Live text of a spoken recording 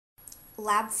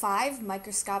Lab 5,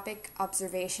 Microscopic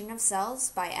Observation of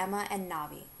Cells by Emma and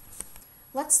Navi.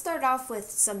 Let's start off with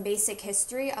some basic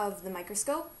history of the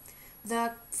microscope.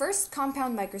 The first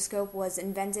compound microscope was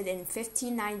invented in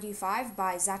 1595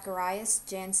 by Zacharias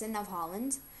Janssen of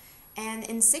Holland, and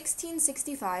in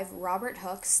 1665 Robert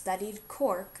Hooke studied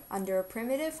cork under a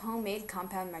primitive homemade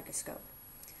compound microscope.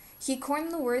 He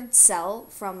coined the word cell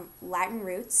from Latin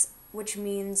roots, which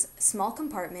means small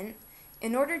compartment,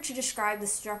 in order to describe the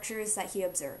structures that he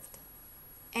observed.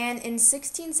 And in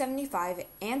 1675,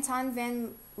 Anton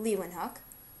van Leeuwenhoek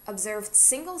observed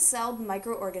single-celled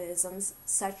microorganisms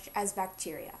such as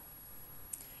bacteria.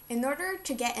 In order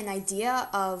to get an idea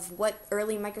of what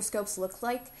early microscopes looked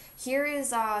like, here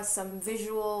is some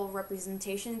visual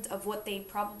representations of what they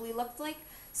probably looked like.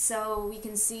 So we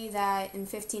can see that in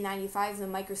 1595, the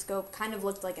microscope kind of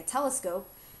looked like a telescope,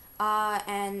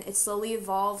 and it slowly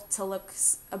evolved to look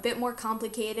a bit more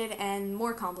complicated and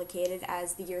more complicated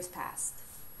as the years passed.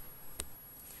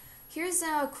 Here's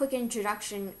a quick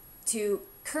introduction to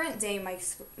current-day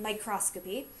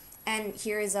microscopy, and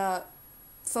here is a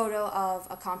photo of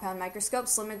a compound microscope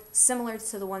similar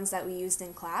to the ones that we used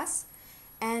in class.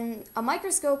 And a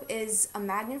microscope is a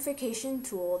magnification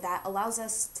tool that allows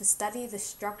us to study the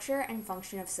structure and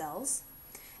function of cells.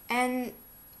 And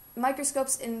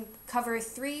microscopes cover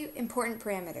three important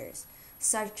parameters,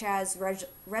 such as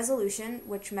resolution,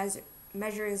 which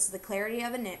measures the clarity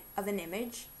of an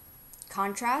image,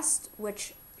 contrast,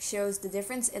 which shows the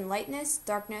difference in lightness,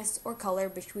 darkness, or color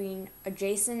between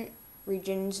adjacent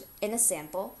regions in a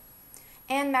sample,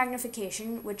 and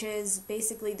magnification, which is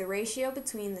basically the ratio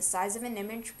between the size of an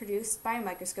image produced by a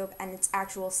microscope and its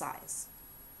actual size.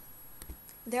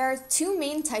 There are two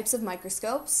main types of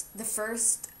microscopes. The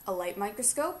first, a light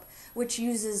microscope, which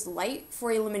uses light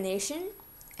for illumination,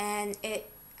 and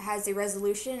it has a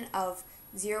resolution of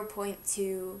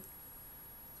 0.2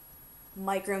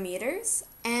 micrometers.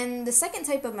 And the second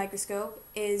type of microscope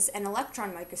is an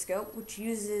electron microscope, which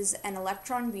uses an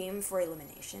electron beam for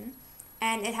illumination,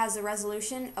 and it has a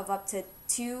resolution of up to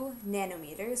 2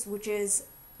 nanometers, which is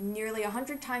nearly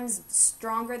 100 times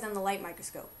stronger than the light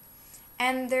microscope.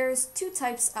 And there's two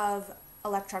types of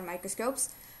electron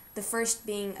microscopes, the first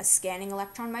being a scanning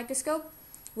electron microscope,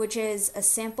 which is a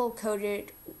sample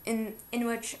coated in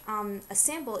which a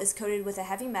sample is coated with a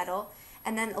heavy metal,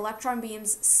 and then electron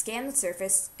beams scan the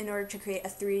surface in order to create a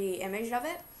 3D image of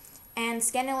it. And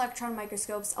scanning electron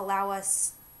microscopes allow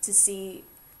us to see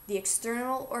the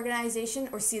external organization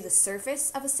or see the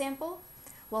surface of a sample,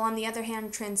 while on the other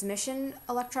hand, transmission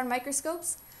electron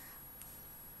microscopes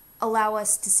allow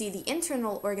us to see the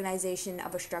internal organization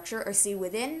of a structure or see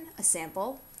within a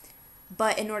sample.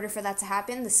 But in order for that to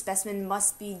happen, the specimen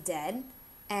must be dead,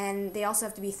 and they also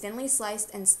have to be thinly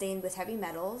sliced and stained with heavy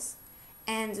metals.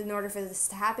 And in order for this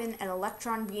to happen, an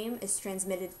electron beam is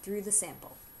transmitted through the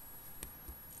sample.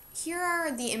 Here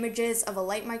are the images of a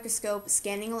light microscope,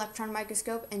 scanning electron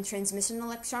microscope, and transmission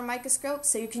electron microscope,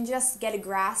 so you can just get a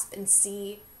grasp and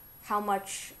see how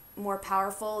much more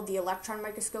powerful the electron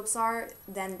microscopes are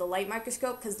than the light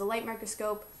microscope, because the light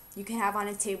microscope you can have on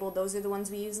a table, those are the ones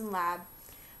we use in lab.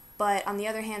 But on the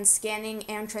other hand, scanning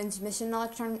and transmission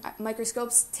electron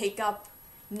microscopes take up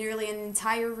nearly an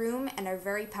entire room and are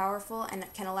very powerful and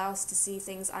can allow us to see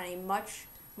things on a much,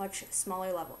 much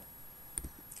smaller level.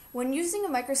 When using a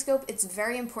microscope, it's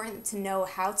very important to know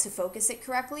how to focus it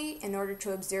correctly in order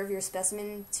to observe your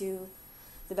specimen to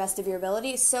the best of your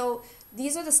ability. So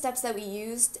these are the steps that we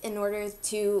used in order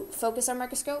to focus our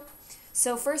microscope.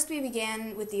 So first we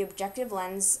began with the objective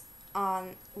lens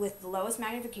with the lowest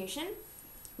magnification,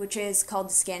 which is called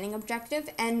the scanning objective,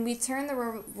 and we turned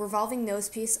the revolving nose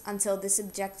piece until this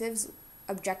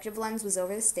objective lens was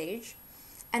over the stage.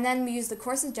 And then we used the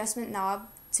coarse adjustment knob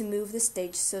to move the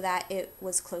stage so that it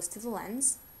was close to the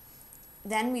lens.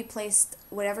 Then we placed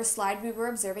whatever slide we were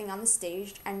observing on the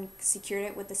stage and secured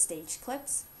it with the stage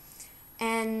clips.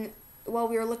 And while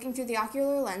we were looking through the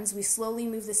ocular lens, we slowly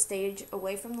moved the stage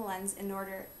away from the lens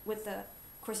with the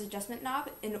coarse adjustment knob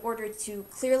in order to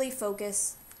clearly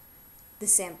focus the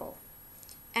sample.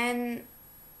 And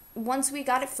once we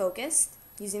got it focused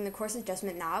using the coarse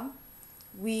adjustment knob,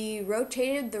 we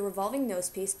rotated the revolving nose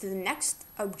piece to the next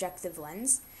objective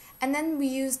lens, and then we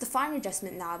used the fine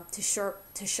adjustment knob to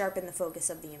sharpen the focus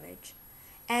of the image.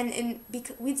 And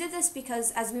we did this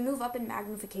because as we move up in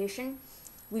magnification,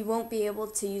 we won't be able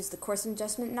to use the coarse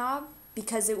adjustment knob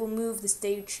because it will move the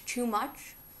stage too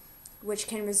much, which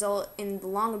can result in the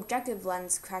long objective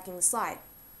lens cracking the slide.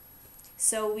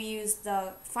 So we used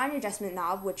the fine adjustment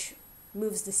knob, which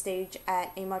moves the stage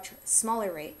at a much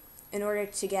smaller rate in order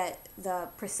to get the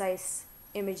precise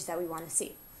image that we want to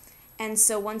see. And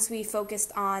so once we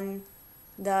focused on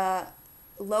the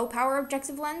low power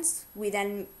objective lens, we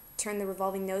then turn the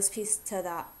revolving nose piece to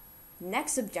the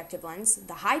next objective lens,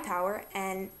 the high power,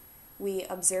 and we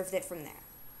observed it from there.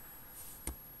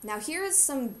 Now here is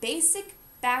some basic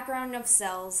background of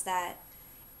cells that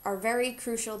are very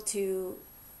crucial to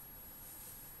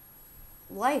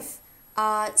life.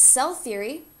 Cell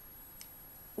theory,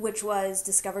 which was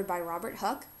discovered by Robert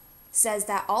Hooke, says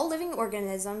that all living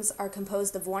organisms are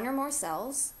composed of one or more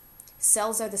cells.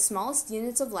 Cells are the smallest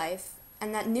units of life,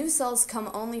 and that new cells come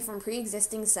only from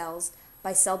pre-existing cells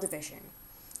by cell division.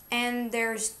 And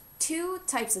there's two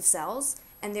types of cells,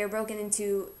 and they're broken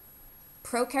into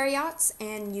prokaryotes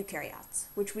and eukaryotes,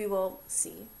 which we will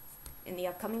see in the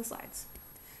upcoming slides.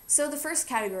 So the first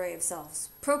category of cells,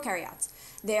 prokaryotes.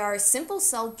 They are simple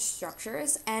cell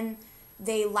structures, and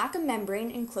they lack a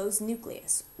membrane-enclosed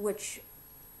nucleus, which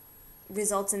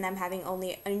results in them having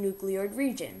only a nucleoid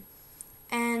region.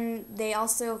 And they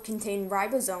also contain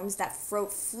ribosomes that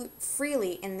float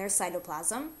freely in their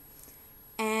cytoplasm,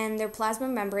 and their plasma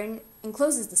membrane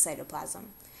encloses the cytoplasm.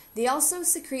 They also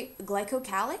secrete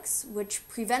glycocalyx, which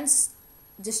prevents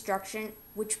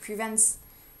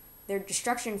their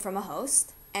destruction from a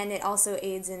host, and it also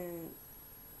aids in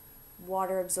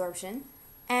water absorption.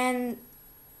 And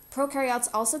prokaryotes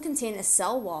also contain a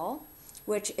cell wall,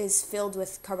 which is filled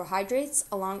with carbohydrates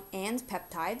and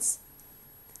peptides.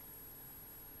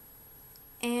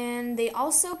 And they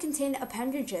also contain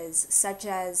appendages such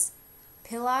as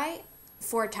pili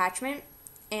for attachment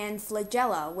and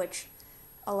flagella, which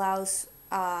allows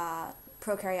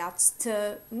prokaryotes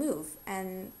to move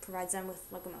and provides them with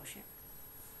locomotion.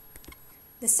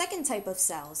 The second type of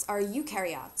cells are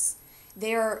eukaryotes.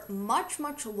 They are much,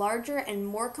 much larger and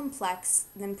more complex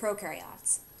than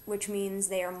prokaryotes, which means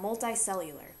they are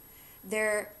multicellular.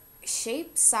 Their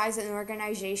shape, size, and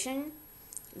organization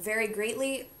vary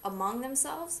greatly among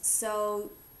themselves,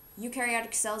 so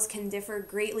eukaryotic cells can differ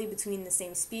greatly between the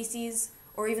same species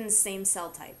or even the same cell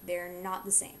type. They're not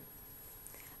the same.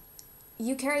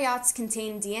 Eukaryotes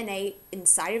contain DNA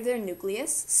inside of their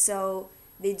nucleus, so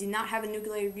they do not have a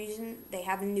nuclear region, they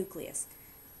have a nucleus.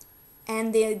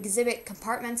 And they exhibit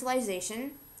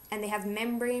compartmentalization, and they have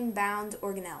membrane-bound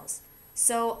organelles.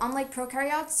 So unlike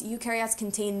prokaryotes, eukaryotes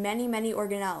contain many, many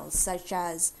organelles, such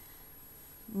as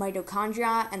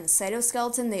mitochondria and the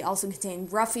cytoskeleton. They also contain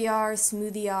rough ER,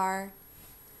 smooth ER.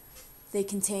 They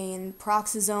contain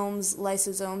peroxisomes,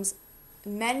 lysosomes,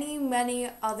 many, many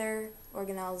other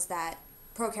organelles that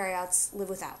prokaryotes live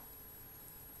without.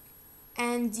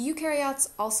 And eukaryotes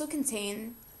also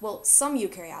contain, some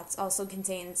eukaryotes also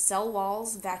contain cell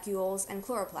walls, vacuoles, and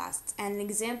chloroplasts. And an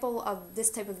example of this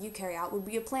type of eukaryote would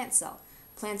be a plant cell.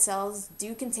 Plant cells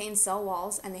do contain cell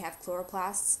walls, and they have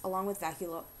chloroplasts along with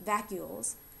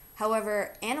vacuoles.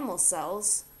 However, animal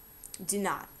cells do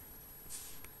not.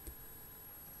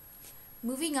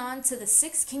 Moving on to the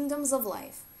 6 kingdoms of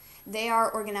life. They are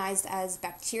organized as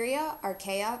bacteria,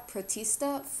 archaea,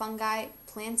 protista, fungi,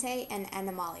 plantae, and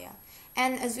animalia.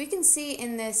 And as we can see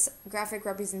in this graphic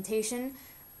representation,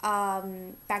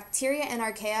 bacteria and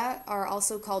archaea are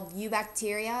also called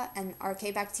eubacteria and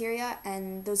archaebacteria,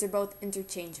 and those are both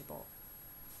interchangeable.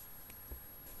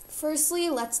 Firstly,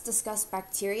 let's discuss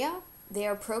bacteria. They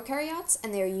are prokaryotes,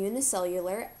 and they are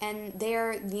unicellular, and they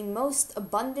are the most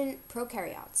abundant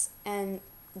prokaryotes, and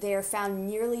they are found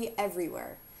nearly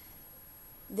everywhere.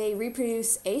 They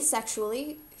reproduce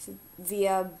asexually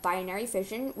via binary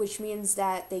fission, which means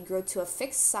that they grow to a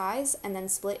fixed size and then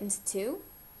split into 2.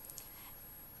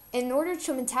 In order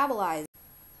to metabolize,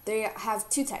 they have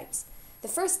 2 types. The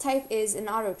first type is an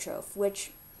autotroph,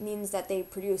 which means that they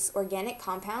produce organic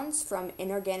compounds from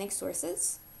inorganic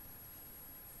sources,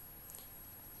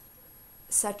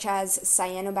 such as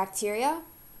cyanobacteria.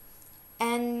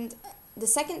 And the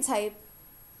second type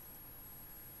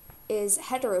is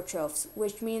heterotrophs,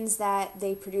 which means that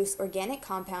they produce organic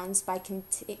compounds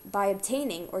by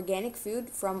obtaining organic food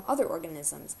from other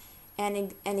organisms.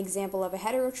 And an example of a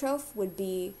heterotroph would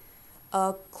be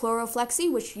a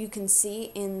chloroflexi, which you can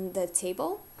see in the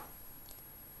table.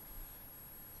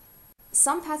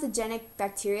 Some pathogenic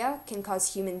bacteria can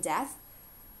cause human death,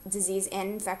 disease,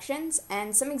 and infections,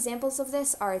 and some examples of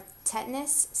this are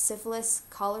tetanus, syphilis,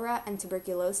 cholera, and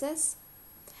tuberculosis.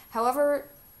 However,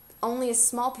 only a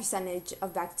small percentage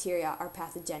of bacteria are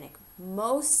pathogenic.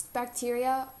 Most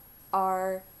bacteria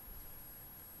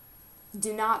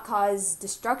do not cause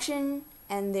destruction,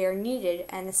 and they are needed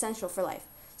and essential for life.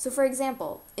 So for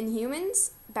example, in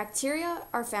humans, bacteria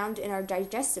are found in our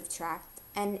digestive tract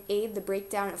and aid the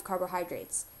breakdown of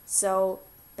carbohydrates. So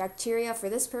bacteria for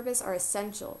this purpose are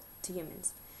essential to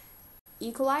humans.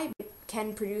 E. coli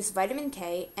can produce vitamin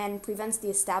K and prevents the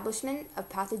establishment of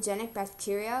pathogenic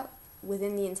bacteria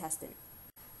within the intestine.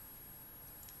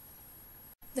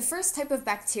 The first type of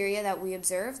bacteria that we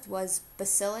observed was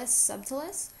Bacillus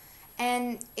subtilis,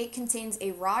 and it contains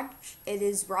it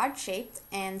is rod-shaped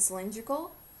and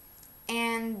cylindrical,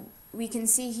 and we can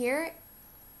see here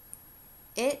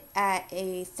it at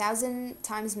 1,000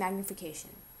 times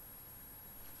magnification.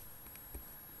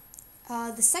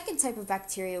 The second type of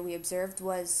bacteria we observed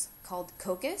was called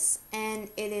Coccus, and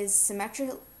it is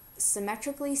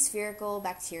symmetrically spherical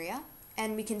bacteria,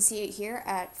 and we can see it here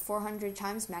at 400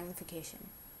 times magnification.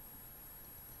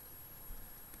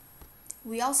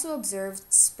 We also observed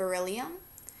Spirillum,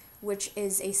 which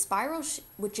is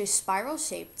spiral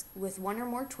shaped with one or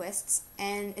more twists,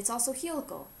 and it's also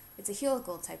helical. It's a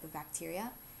helical type of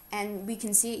bacteria, and we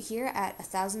can see it here at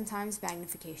 1,000 times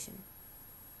magnification.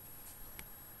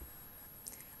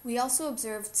 We also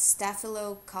observed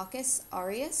Staphylococcus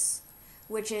aureus,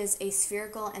 which is a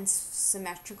spherical and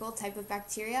symmetrical type of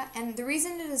bacteria, and the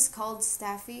reason it is called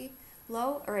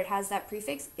staphylo, or it has that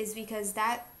prefix, is because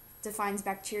that defines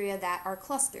bacteria that are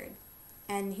clustered.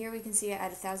 And here we can see it at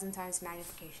 1,000 times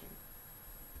magnification.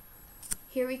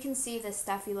 Here we can see the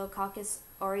Staphylococcus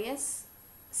aureus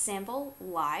sample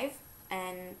live,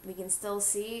 and we can still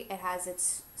see it has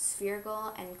its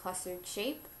spherical and clustered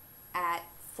shape at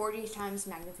 40 times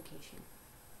magnification.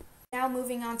 Now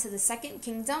moving on to the second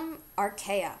kingdom,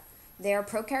 Archaea. They are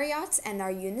prokaryotes and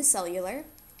are unicellular,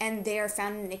 and they are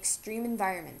found in extreme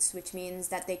environments, which means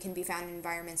that they can be found in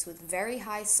environments with very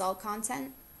high salt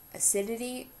content,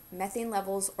 acidity, methane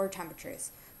levels, or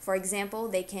temperatures. For example,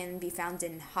 they can be found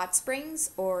in hot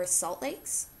springs or salt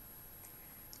lakes.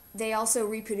 They also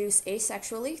reproduce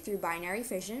asexually through binary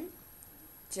fission,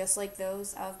 just like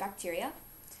those of bacteria.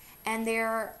 And they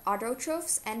are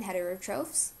autotrophs and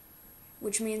heterotrophs,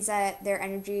 which means that their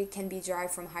energy can be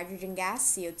derived from hydrogen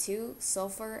gas, CO2,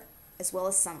 sulfur, as well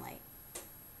as sunlight.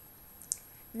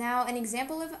 Now, an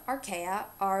example of archaea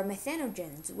are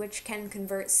methanogens, which can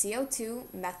convert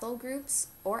CO2 methyl groups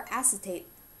or acetate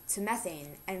to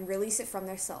methane and release it from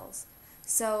their cells.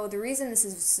 So the reason this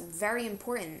is very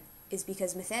important is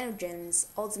because methanogens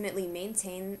ultimately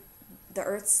maintain the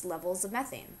Earth's levels of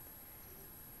methane.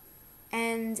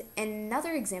 And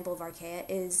another example of archaea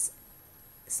is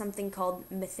something called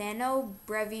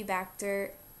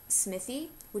Methanobrevibacter smithii,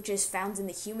 which is found in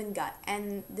the human gut.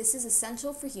 And this is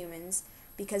essential for humans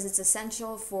because it's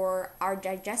essential for our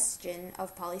digestion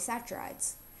of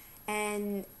polysaccharides.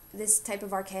 And this type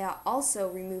of archaea also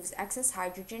removes excess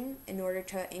hydrogen in order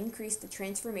to increase the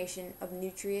transformation of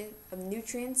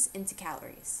nutrients into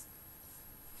calories.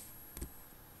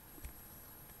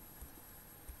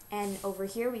 And over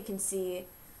here we can see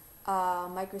a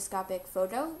microscopic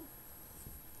photo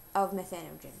of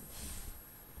methanogen.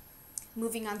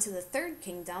 Moving on to the third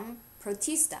kingdom,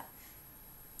 Protista.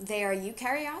 They are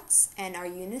eukaryotes and are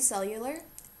unicellular,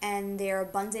 and they are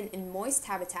abundant in moist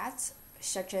habitats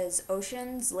such as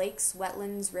oceans, lakes,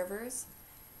 wetlands, rivers.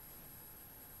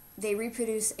 They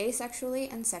reproduce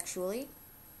asexually and sexually,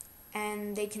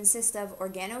 and they consist of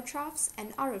organotrophs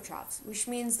and autotrophs, which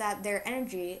means that their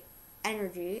energy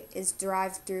is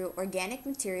derived through organic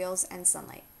materials and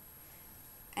sunlight.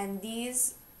 And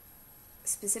these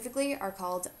specifically are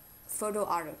called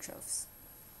photoautotrophs.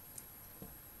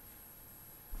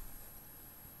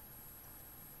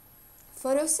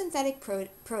 Photosynthetic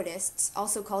protists,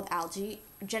 also called algae,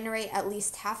 generate at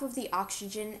least half of the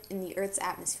oxygen in the Earth's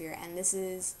atmosphere, and this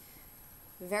is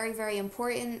very, very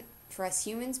important for us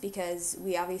humans because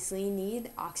we obviously need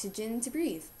oxygen to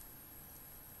breathe.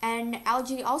 And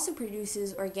algae also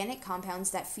produces organic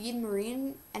compounds that feed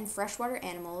marine and freshwater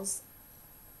animals,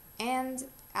 and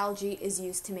algae is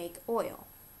used to make oil.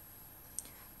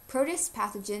 Protist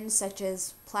pathogens such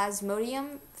as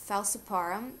Plasmodium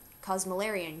falciparum cause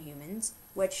malaria in humans,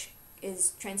 which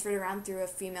is transferred around through a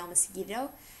female mosquito.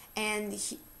 And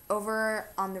over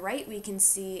on the right, we can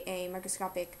see a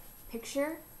microscopic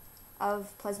picture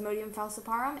of Plasmodium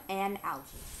falciparum and algae.